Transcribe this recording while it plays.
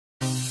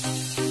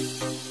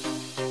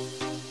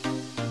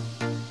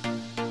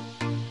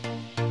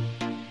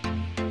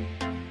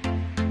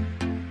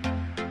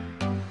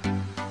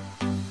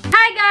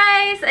Hi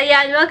guys!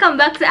 Ayan, welcome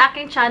back sa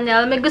aking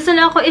channel. May gusto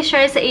na ako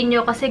i-share sa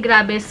inyo kasi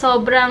grabe,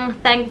 sobrang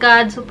thank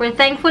God, super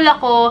thankful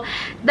ako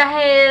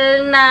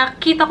dahil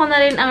nakita ko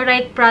na rin ang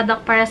right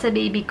product para sa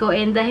baby ko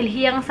and dahil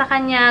hiyang sa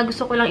kanya,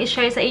 gusto ko lang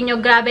i-share sa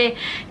inyo. Grabe,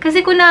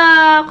 kasi kung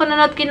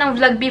nanonood ko ng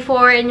vlog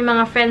before and yung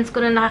mga friends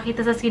ko na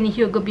nakakita sa Skinny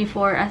Hugo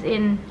before, as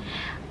in,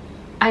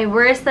 ay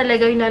worst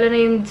talaga, lalo na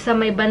yung sa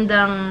may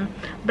bandang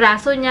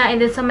braso niya and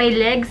then sa may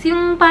legs,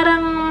 yung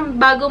parang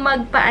bago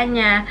magpaan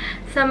niya,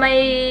 sa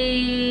may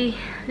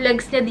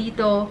legs niya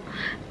dito,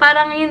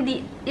 parang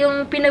hindi,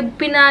 yung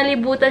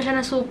pinalibutan siya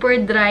na super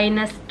dry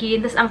na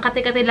skin, tas ang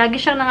kati-kati, lagi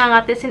siyang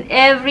nangangati sin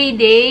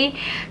everyday,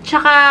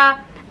 tsaka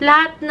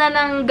lahat na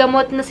ng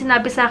gamot na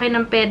sinabi sa akin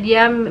ng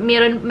pedya,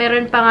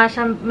 meron pa nga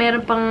siya,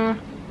 meron pang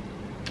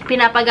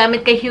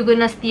pinapagamit kay Hugo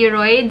na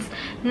steroids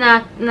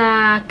na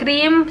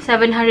cream,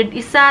 700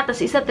 isa,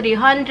 tas isa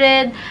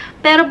 300.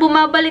 Pero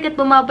bumabalik at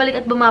bumabalik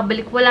at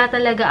bumabalik. Wala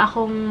talaga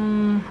akong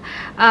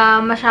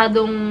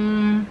masyadong,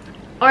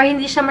 or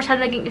hindi siya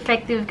masyadong naging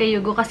effective kay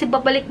Hugo. Kasi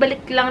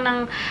pabalik-balik lang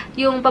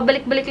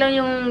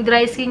yung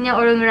dry skin niya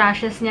or yung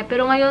rashes niya.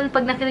 Pero ngayon,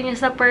 pag nakita niya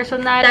sa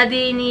personal,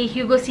 daddy ni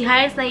Hugo si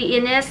Heinz,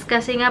 naiinis.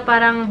 Kasi nga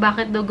parang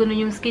bakit daw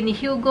ganun yung skin ni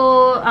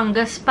Hugo. Ang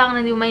gaspang,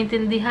 na hindi mo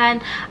maintindihan.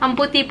 Ang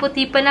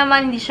puti-puti pa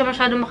naman, hindi siya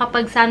masyadong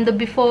makapagsando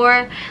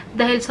before.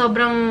 Dahil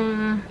sobrang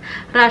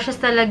rashes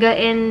talaga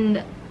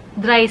and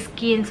dry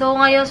skin. So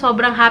ngayon,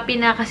 sobrang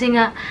happy na kasi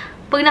nga,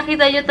 pag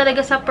nakita nyo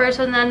talaga sa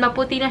personal,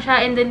 maputi na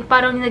siya and then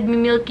parang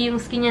nagmi-milky yung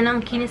skin niya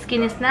ng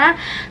kinis-kinis na.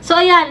 So,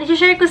 ayan,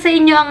 i-share ko sa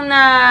inyo ang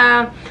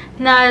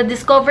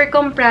na-discover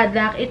kong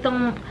product,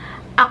 itong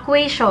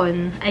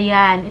Aquation.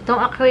 Ayan, itong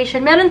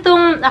Aquation. Meron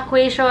tong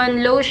Aquation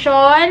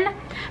lotion,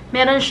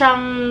 meron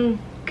siyang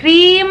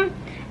cream,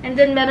 and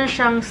then meron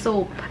siyang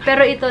soap.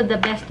 Pero ito, the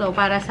best to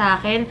para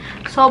sa akin.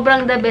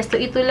 Sobrang the best to.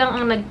 Ito lang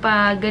ang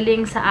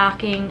nagpagaling sa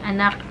aking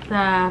anak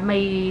na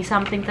may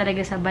something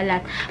talaga sa balat.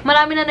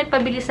 Marami na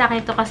nagpabili sa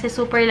akin ito kasi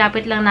super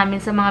lapit lang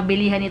namin sa mga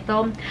bilihan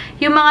ito.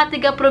 Yung mga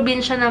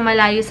tiga-probinsya na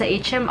malayo sa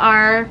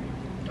HMR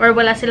or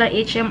wala silang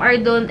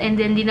HMR doon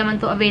and then di naman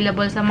to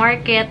available sa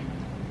market,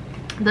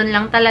 doon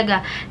lang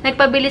talaga.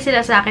 Nagpabili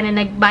sila sa akin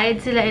na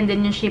nagbayad sila and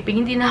then yung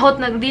shipping. Hindi na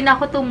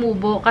ako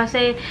tumubo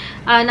kasi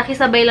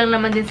nakisabay lang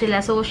naman din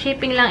sila. So,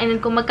 shipping lang and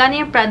then kung magkano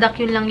yung product,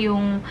 yun lang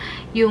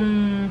yung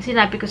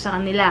sinabi ko sa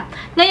kanila.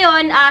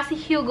 Ngayon, si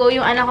Hugo,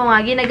 yung anak ko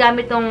nga,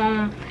 ginagamit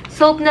tong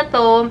soap na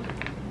to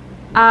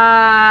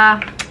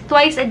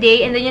twice a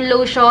day and then yung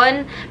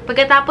lotion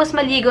pagkatapos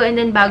maligo and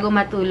then bago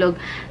matulog.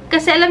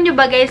 Kasi alam nyo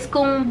ba guys,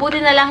 kung buti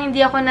na lang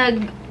hindi ako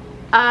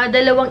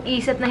dalawang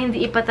isip na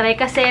hindi ipatry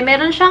kasi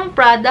meron siyang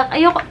product.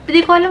 Ayoko,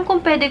 hindi ko alam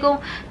kung pwede kong,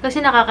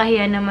 kasi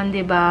nakakahiya naman,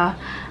 'di ba?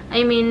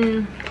 I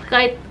mean,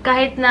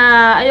 kahit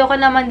na ayoko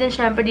naman din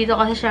syempre dito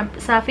kasi syempre,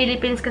 sa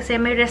Philippines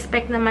kasi may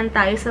respect naman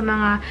tayo sa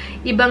mga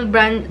ibang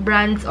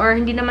brands or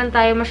hindi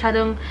tayo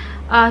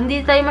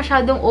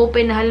masyadong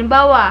open na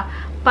halimbawa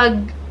pag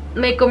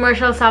may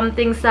commercial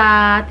something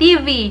sa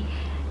TV,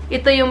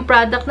 ito yung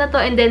product na to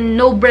and then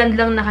no brand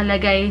lang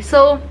nakalagay.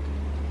 So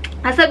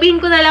sabihin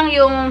ko na lang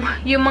yung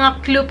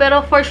mga clue, pero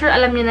for sure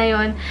alam niyo na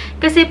yon.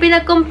 Kasi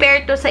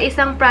pinag-compare to sa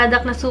isang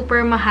product na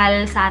super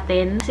mahal sa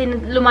atin. Kasi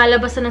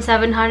lumalabas na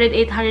ng 700,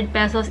 800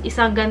 pesos,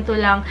 isang ganito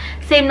lang.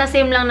 Same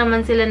lang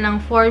naman sila ng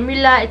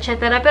formula,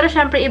 etc. Pero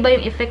syempre iba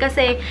yung effect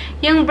kasi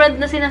yung brand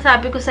na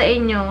sinasabi ko sa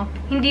inyo,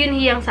 hindi yun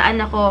hiyang sa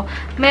anak ko.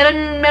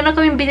 Meron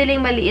kaming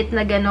biniling maliit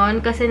na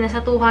ganon kasi nasa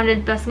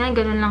 200 plus nga,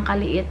 ganon lang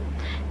kaliit.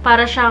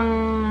 Para siyang,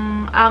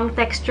 ang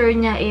texture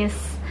niya is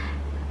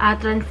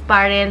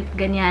transparent,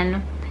 ganyan.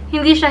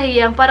 Hindi siya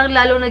hiyang, parang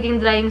lalo naging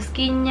dry yung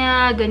skin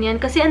niya,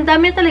 ganyan. Kasi ang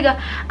dami talaga,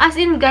 as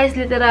in guys,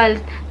 literal,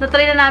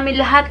 natry na namin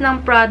lahat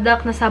ng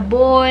product na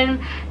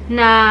sabon,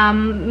 na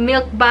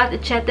milk bath,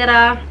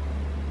 etc.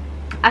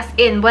 As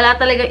in, wala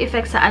talagang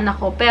effect sa anak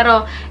ko.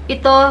 Pero,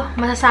 ito,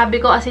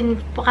 masasabi ko, as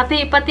in,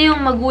 pati yung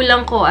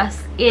magulang ko,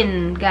 as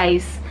in,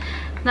 guys,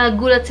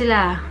 nagulat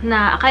sila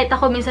na kahit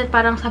ako minsan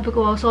parang sabi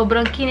ko, wow,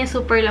 sobrang kinis,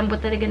 super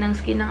lambot talaga ng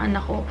skin ng anak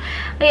ko.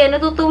 Ayan,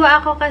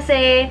 natutuwa ako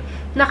kasi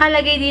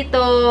nakalagay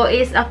dito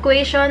is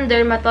Aquation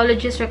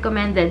Dermatologist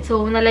Recommended.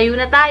 So, nalayo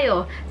na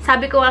tayo.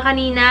 Sabi ko nga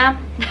kanina,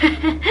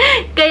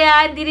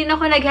 kaya hindi rin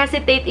ako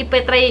nag-hesitate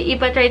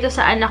ipatry ito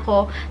sa anak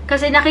ko.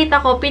 Kasi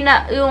nakita ko,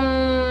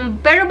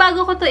 pero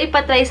bago ko to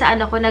ipatry sa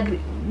anak ko,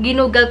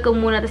 ginugol ko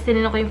muna, tapos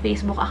tinignan ko yung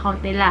Facebook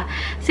account nila.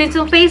 Since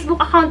yung Facebook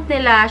account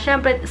nila,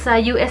 syempre sa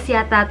US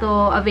yata to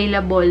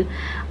available.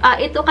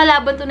 Ito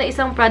kalaban to na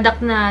isang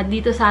product na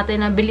dito sa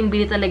atin na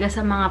biling-bili talaga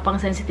sa mga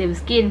pang-sensitive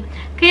skin.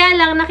 Kaya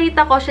lang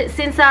nakita ko,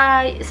 since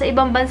sa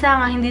ibang bansa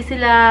nga, hindi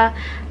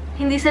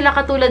sila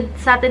katulad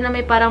sa atin na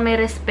parang may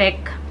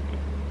respect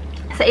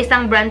sa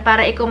isang brand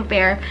para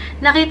i-compare.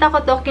 Nakita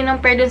ko to,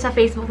 kinompare dun sa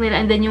Facebook nila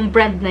and then yung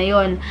brand na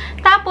yon.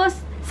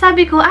 Tapos,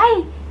 sabi ko,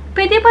 ay,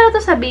 pwede pala to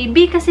sa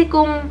baby kasi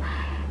kung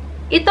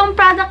itong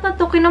product na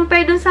to,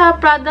 kinompare dun sa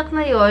product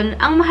na yon,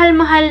 ang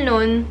mahal-mahal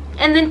nun,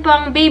 and then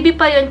pang baby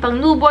pa yon, pang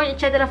newborn,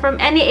 etc.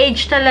 from any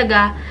age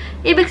talaga,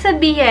 ibig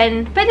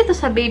sabihin, pwede to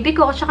sa baby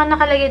ko. Tsaka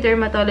nakalagay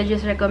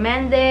dermatologist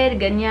recommended,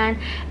 ganyan.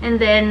 And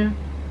then,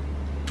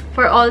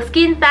 for all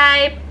skin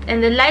type,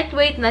 and then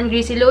lightweight,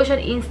 non-greasy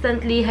lotion,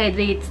 instantly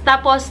hydrates.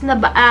 Tapos,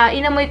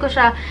 inamoy ko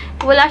siya.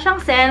 Wala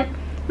siyang scent.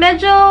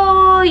 Medyo,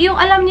 yung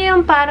alam niyo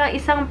yung parang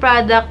isang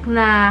product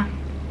na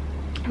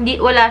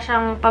wala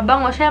siyang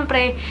pabango.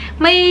 Siyempre,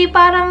 may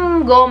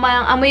parang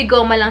goma, amoy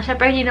goma lang siya.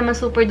 Pero hindi naman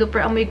super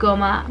duper amoy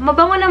goma.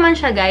 Mabango naman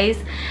siya, guys.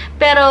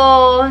 Pero,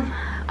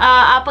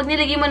 pag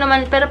nilagay mo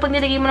naman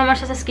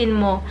siya sa skin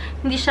mo,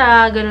 hindi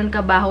siya ganun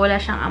kabaho, wala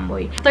siyang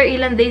amoy. After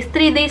ilang days,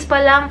 3 days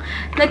pa lang,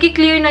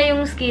 nagki-clear na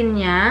yung skin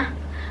niya.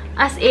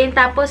 As in,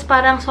 tapos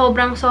parang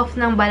sobrang soft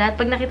ng balat.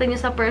 Pag nakita niyo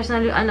sa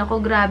personal yung ano ko,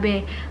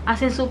 grabe.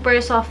 As in,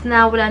 super soft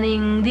na, wala na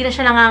yung, hindi na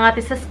siya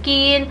nangangati sa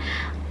skin.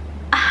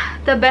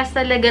 The best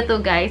talaga to,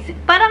 guys.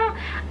 Parang,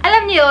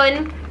 alam niyo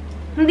yun,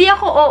 hindi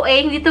ako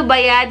OA, hindi to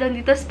bayad,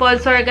 hindi to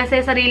sponsor, kasi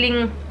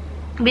sariling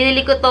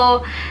binili ko to,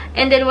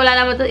 and then wala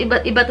naman to,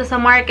 iba to sa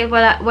market,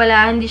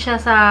 hindi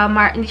siya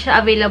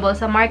available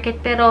sa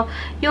market, pero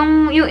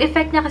yung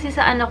effect niya kasi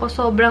sa anak ko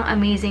sobrang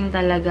amazing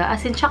talaga.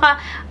 As in, tsaka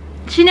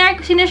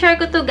sineshare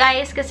ko to,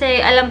 guys, kasi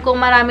alam kong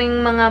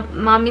maraming mga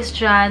mommies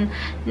dyan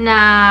na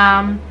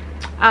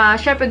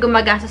syempre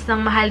gumagastos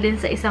ng mahal din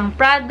sa isang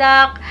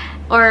product,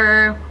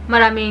 or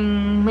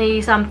maraming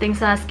may something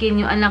sa skin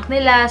yung anak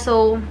nila.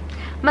 So,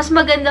 mas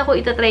maganda ko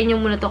itatry nyo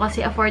muna to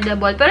kasi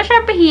affordable. Pero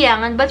syempre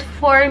hiyangan. But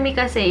for me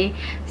kasi,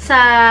 sa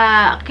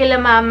kila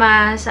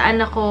mama, sa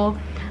anak ko,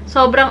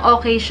 sobrang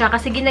okay siya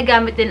kasi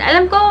ginagamit din.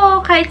 Alam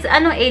ko kahit sa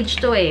anong age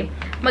to eh.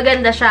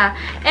 Maganda siya.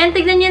 And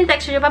tignan nyo yung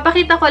texture niya.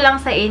 Papakita ko lang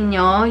sa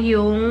inyo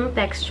yung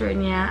texture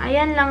niya.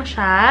 Ayan lang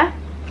siya.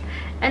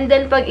 And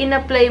then pag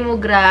in-apply mo,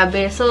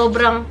 grabe,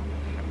 sobrang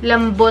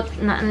lambot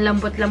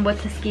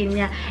sa skin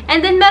niya.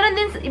 And then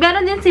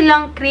meron din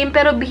silang cream,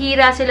 pero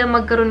bihira silang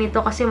magkaroon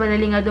nito kasi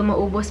madali nga daw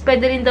maubos.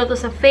 Pwede rin daw to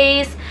sa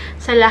face,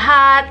 sa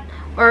lahat,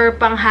 or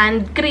pang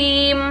hand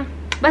cream.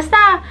 Basta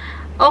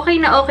okay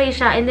na okay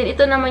siya. And then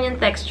ito naman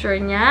yung texture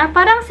niya.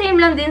 Parang same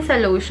lang din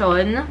sa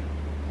lotion.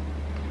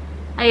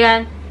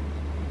 Ayan.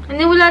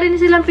 Hindi, wala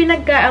rin silang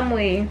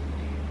pinagkaamoy.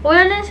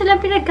 Wala rin silang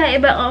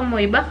pinagkaibang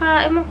amoy.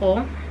 Baka, ewan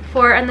ko,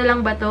 for ano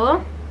lang ba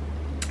to?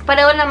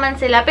 Pareho naman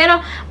sila.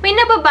 Pero, may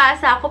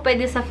nababasa ako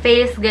pwede sa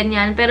face,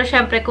 ganyan. Pero,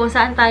 syempre, kung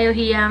saan tayo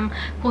hiyang,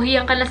 kung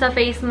hiyang ka na sa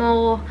face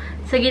mo,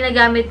 sa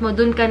ginagamit mo,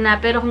 dun ka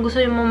na. Pero, kung gusto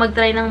mo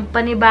mag-try ng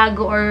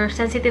panibago or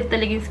sensitive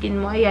talaga yung skin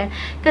mo, ayan.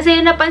 Kasi,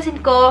 yung napansin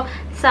ko,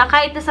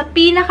 kahit na sa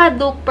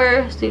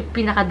pinaka-super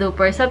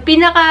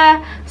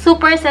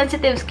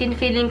sensitive skin,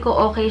 feeling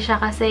ko okay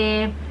siya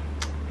kasi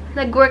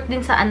nag-work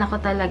din sa anak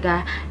ko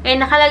talaga. And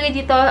nakalagay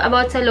dito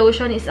about sa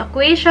lotion is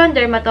Aquation,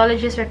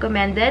 dermatologist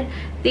recommended,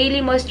 daily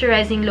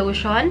moisturizing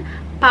lotion,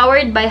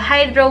 powered by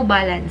Hydro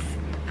Balance.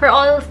 For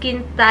all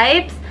skin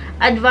types,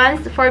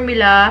 advanced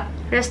formula,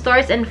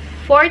 restores and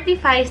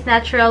fortifies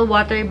natural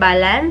water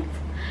balance,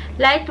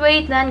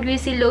 lightweight,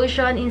 non-greasy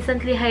lotion,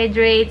 instantly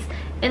hydrates,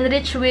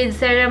 enriched with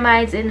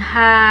ceramides and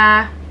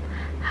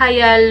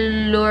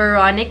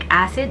hyaluronic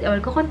acid. Ewan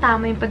ko kung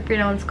tama yung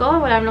pag-pronounce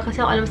ko. Wala naman kasi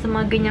ako alam sa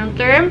mga ganyang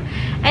term.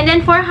 And then,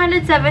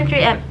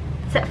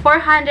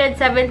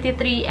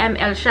 473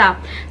 ml siya.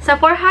 Sa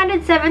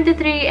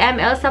 473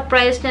 ml, sa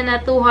price niya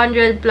na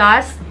 200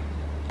 plus,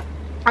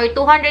 or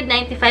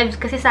 295,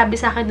 kasi sabi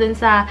sa akin dun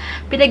sa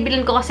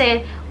pinagbilin ko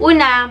kasi,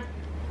 una,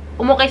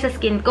 umukay sa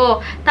skin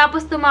ko.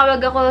 Tapos, tumawag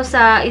ako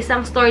sa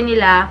isang store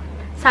nila.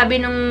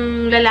 Sabi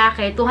nung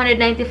lalaki,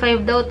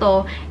 295 daw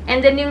to. And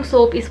then, yung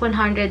soap is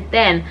 110.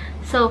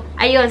 So,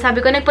 ayun.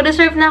 Sabi ko,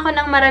 nagpa-reserve na ako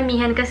ng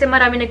maramihan kasi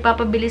marami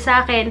nagpapabili sa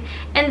akin.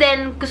 And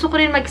then, gusto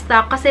ko rin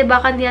mag-stock kasi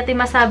baka hindi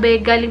natin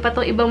masabi, galing pa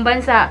tong ibang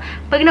bansa.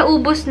 Pag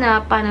naubos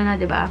na, paano na,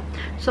 diba?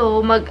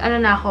 So, ano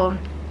na ako.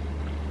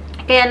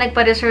 Kaya,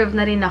 nagpa-reserve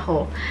na rin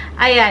ako.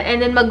 Ayan. And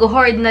then,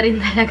 mag-hoard na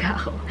rin talaga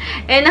ako.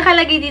 And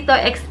nakalagay dito,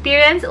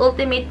 experience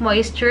ultimate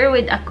moisture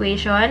with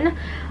Aquation.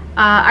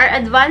 Our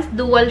advanced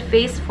dual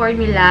phase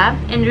formula,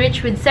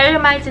 enriched with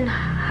ceramides and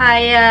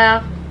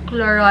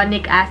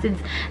hyaluronic acids,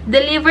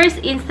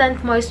 delivers instant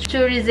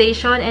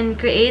moisturization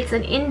and creates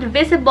an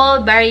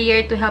invisible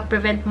barrier to help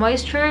prevent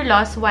moisture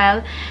loss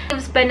while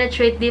leaves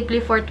penetrate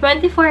deeply for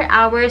 24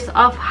 hours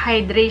of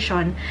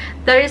hydration.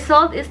 The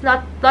result is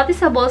not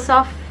noticeable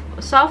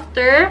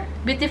softer,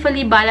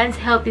 beautifully balanced,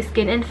 healthy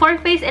skin. And for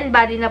face and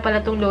body na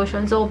pala tong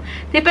lotion. So,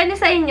 depende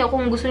sa inyo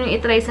kung gusto nyo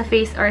itry sa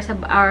face or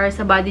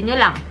sa body nyo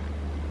lang.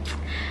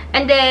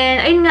 And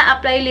then, ayun nga,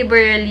 apply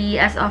liberally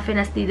as often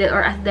as needed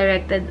or as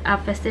directed a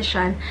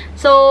physician.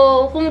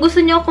 So, kung gusto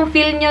nyo, kung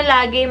feel nyo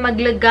lagi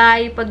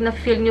maglagay, pag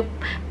na-feel nyo.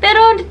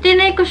 Pero,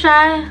 tinay ko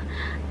siya,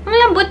 ang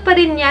lambot pa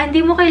rin niya.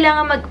 Hindi mo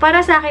kailangan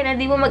para sa akin,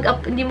 hindi mo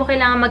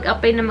kailangan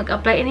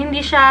mag-apply and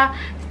hindi siya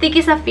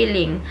sticky sa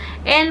feeling.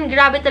 And,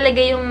 grabe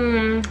talaga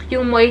yung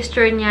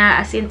moisture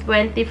niya, as in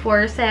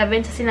 24/7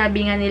 sa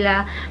sinabi nga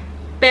nila.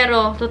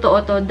 Pero,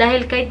 totoo to.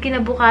 Dahil kahit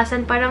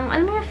kinabukasan, parang,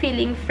 alam mo yung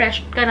feeling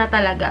fresh ka na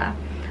talaga.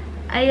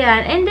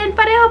 Ayan. And then,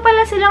 pareho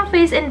pala silang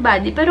face and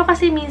body. Pero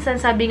kasi minsan,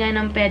 sabi nga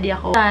ng pedi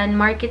ako,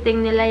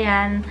 marketing nila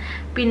yan,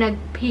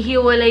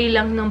 pinaghihiwalay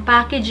lang ng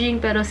packaging,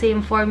 pero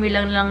same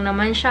formula lang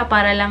naman siya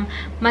para lang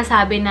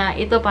masabi na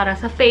ito para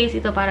sa face,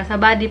 ito para sa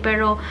body.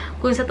 Pero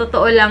kung sa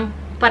totoo lang,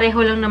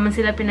 pareho lang naman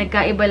sila,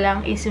 pinagkaiba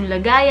lang is yung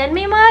lagayan.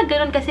 May mga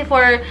ganun kasi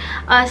for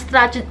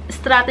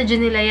strategy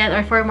nila yan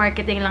or for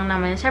marketing lang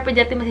naman. Siyempre,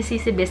 dati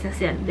masisisi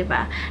business yan, di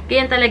ba?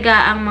 Ganyan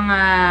talaga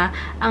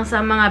ang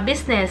sa mga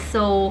business.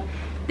 So,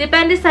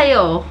 depende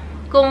sa'yo.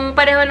 Kung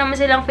pareho naman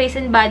silang face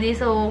and body,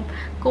 so,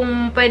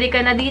 kung pwede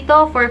ka na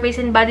dito, for face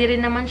and body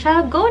rin naman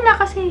siya, go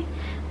na kasi.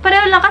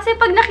 Pareho lang. Kasi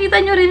pag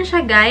nakita nyo rin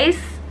siya, guys,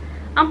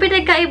 ang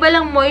pinagkaiba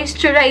lang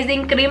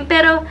moisturizing cream,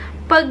 pero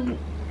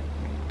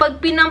pag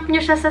pinump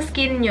nyo siya sa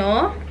skin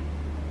nyo,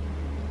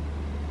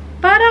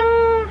 parang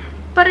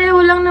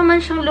pareho lang naman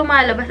siyang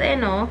lumalabas.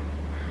 Ayan, o.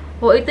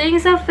 O, ito yung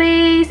sa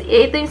face,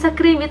 ito yung sa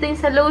cream, ito yung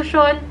sa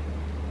lotion.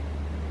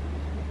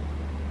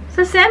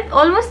 Sa scent,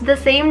 almost the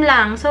same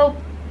lang. So,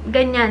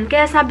 ganyan.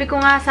 Kaya sabi ko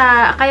nga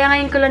kaya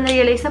ngayon ko lang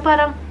na-realize na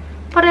parang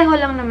pareho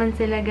lang naman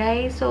sila,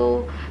 guys.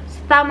 So,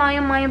 tama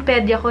yung mga yung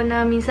pedya ko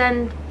na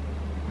minsan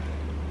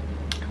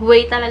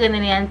way talaga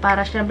na yan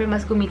para syempre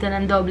mas kumita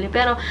ng doble.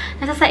 Pero,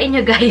 nasa sa inyo,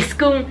 guys,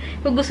 kung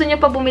gusto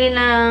nyo pa bumili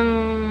ng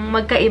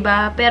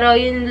magkaiba. Pero,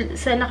 yun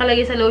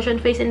nakalagay sa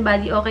lotion, face and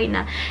body, okay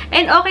na.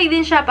 And, okay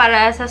din siya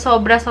para sa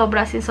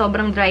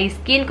sobrang dry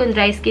skin. Kung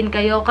dry skin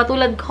kayo,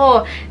 katulad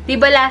ko,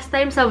 diba last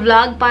time sa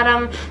vlog,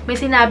 parang may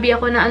sinabi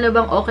ako na ano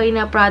bang okay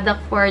na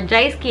product for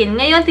dry skin.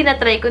 Ngayon,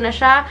 tinatry ko na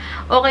siya.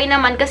 Okay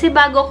naman. Kasi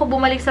bago ako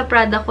bumalik sa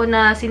product ko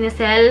na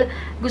sinesell,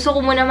 gusto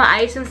ko muna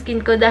maayos yung skin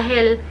ko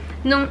dahil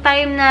nung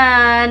time na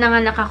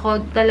nanganak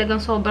ako, talagang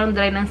sobrang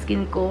dry ng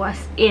skin ko,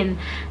 as in.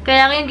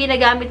 Kaya ngayon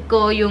ginagamit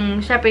ko yung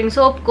syempre yung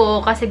soap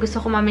ko kasi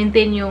gusto ko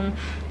ma-maintain yung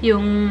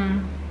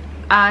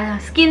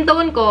skin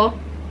tone ko.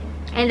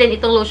 And then,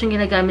 itong lotion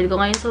ginagamit ko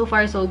ngayon. So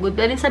far, so good.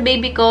 Pero sa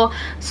baby ko,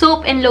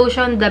 soap and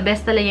lotion, the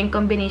best talaga yung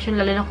combination.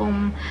 Lalo na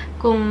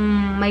kung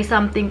may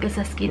something ka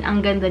sa skin. Ang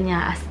ganda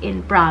niya, as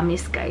in,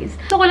 promise, guys.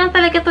 So, ko lang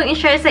talaga itong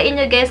i-share sa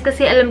inyo, guys.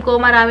 Kasi alam ko,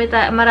 marami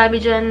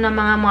dyan na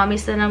mga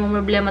mommies na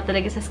problema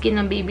talaga sa skin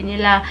ng baby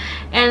nila.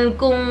 And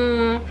kung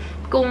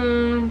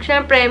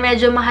syempre,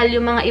 medyo mahal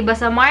yung mga iba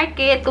sa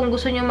market, kung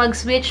gusto nyo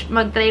mag-switch,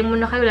 mag-try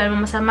muna kayo, wala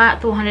namang masama,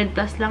 200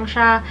 plus lang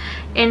siya.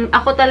 And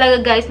ako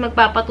talaga, guys,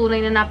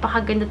 magpapatunay na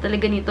napakaganda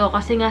talaga nito,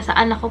 kasi nga sa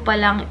anak ko pa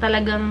lang,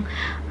 talagang,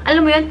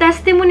 alam mo yun,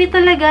 testimony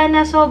talaga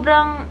na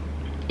sobrang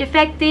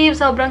effective,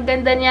 sobrang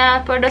ganda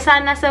niya. Pero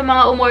sana sa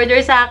mga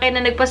umorder sa akin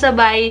na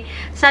nagpasabay,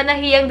 sana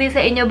hiyang din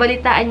sa inyo,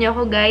 balitaan nyo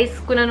ako, guys,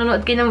 kung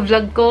nanonood kayo ng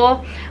vlog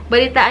ko,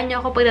 balitaan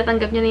nyo ako pag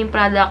natanggap nyo na yung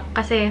product,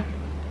 kasi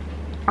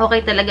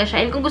okay talaga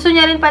siya. And kung gusto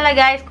niya rin pala,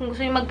 guys, kung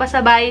gusto niyo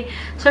magpasabay,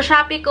 sa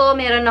Shopee ko,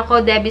 meron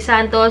ako Debbie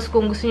Santos.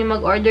 Kung gusto niyo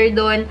mag-order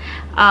doon,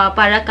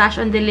 para cash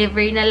on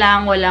delivery na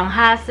lang, walang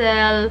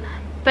hassle,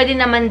 pwede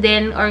naman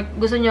din. Or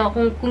gusto niyo,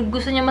 kung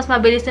gusto niyo mas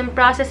mabilis yung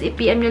process,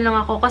 i-PM niyo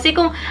lang ako. Kasi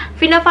kung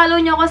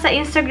fina-follow niyo ako sa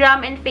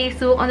Instagram and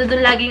Facebook,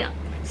 doon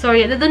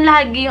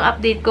lagi yung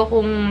update ko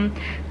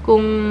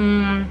kung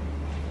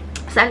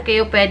saan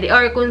kayo pwede,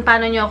 or kung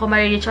paano nyo ako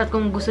ma-reach out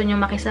kung gusto nyo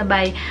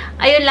makisabay.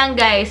 Ayun lang,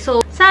 guys. So,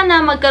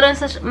 sana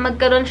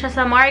magkaroon siya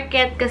sa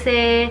market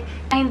kasi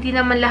hindi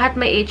naman lahat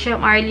may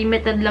HMR,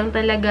 limited lang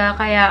talaga.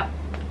 Kaya,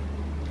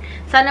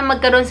 sana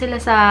magkaroon sila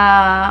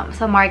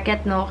sa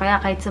market, no? Kaya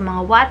kahit sa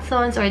mga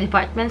Watsons or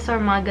department store,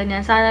 mga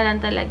ganyan. Sana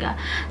lang talaga.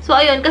 So,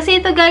 ayun. Kasi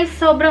ito, guys,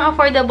 sobrang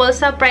affordable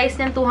sa price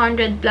ng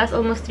 200 plus,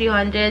 almost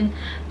 300.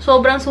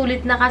 Sobrang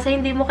sulit na kasi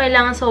hindi mo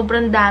kailangan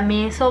sobrang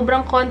dami.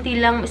 Sobrang konti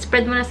lang.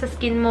 Spread mo na sa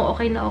skin mo.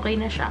 Okay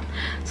na siya.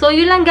 So,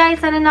 yun lang, guys.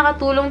 Sana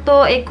nakatulong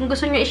to. Kung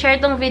gusto nyo i-share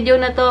tong video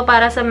na to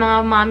para sa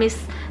mga mommies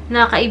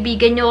na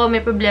kaibigan nyo,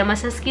 may problema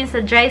sa skin, sa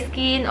dry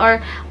skin,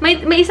 or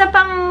may isa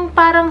pang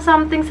parang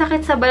something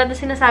sakit sa balat na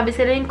sinasabi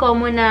sila yung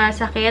common na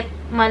sakit,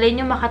 malay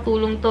nyo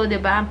makatulong to,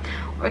 diba?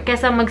 Or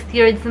kesa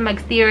mag-steroid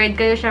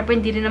kayo, syempre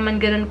hindi rin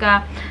naman ganun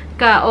ka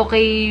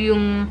okay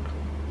yung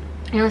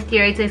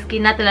steroid sa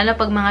skin natin, lalo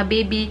pag mga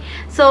baby.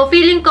 So,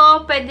 feeling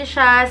ko, pwede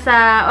siya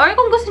or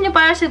kung gusto nyo,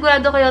 para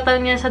sigurado kayo,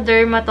 tanong nyo sa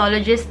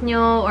dermatologist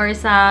nyo or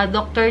sa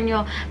doctor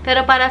nyo.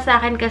 Pero para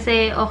sa akin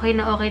kasi, okay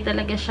na okay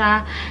talaga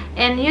siya.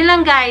 And yun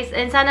lang, guys.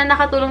 And sana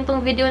nakatulong tong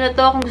video na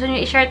to. Kung gusto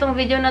nyo i-share tong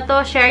video na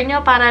to, share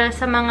nyo para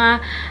sa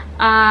mga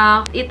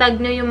itag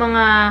nyo yung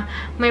mga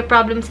may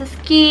problem sa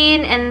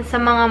skin and sa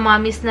mga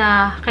mommies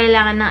na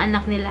kailangan ng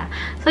anak nila.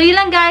 So, yun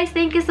lang, guys.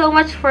 Thank you so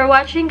much for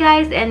watching,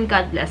 guys, and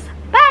God bless.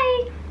 Bye!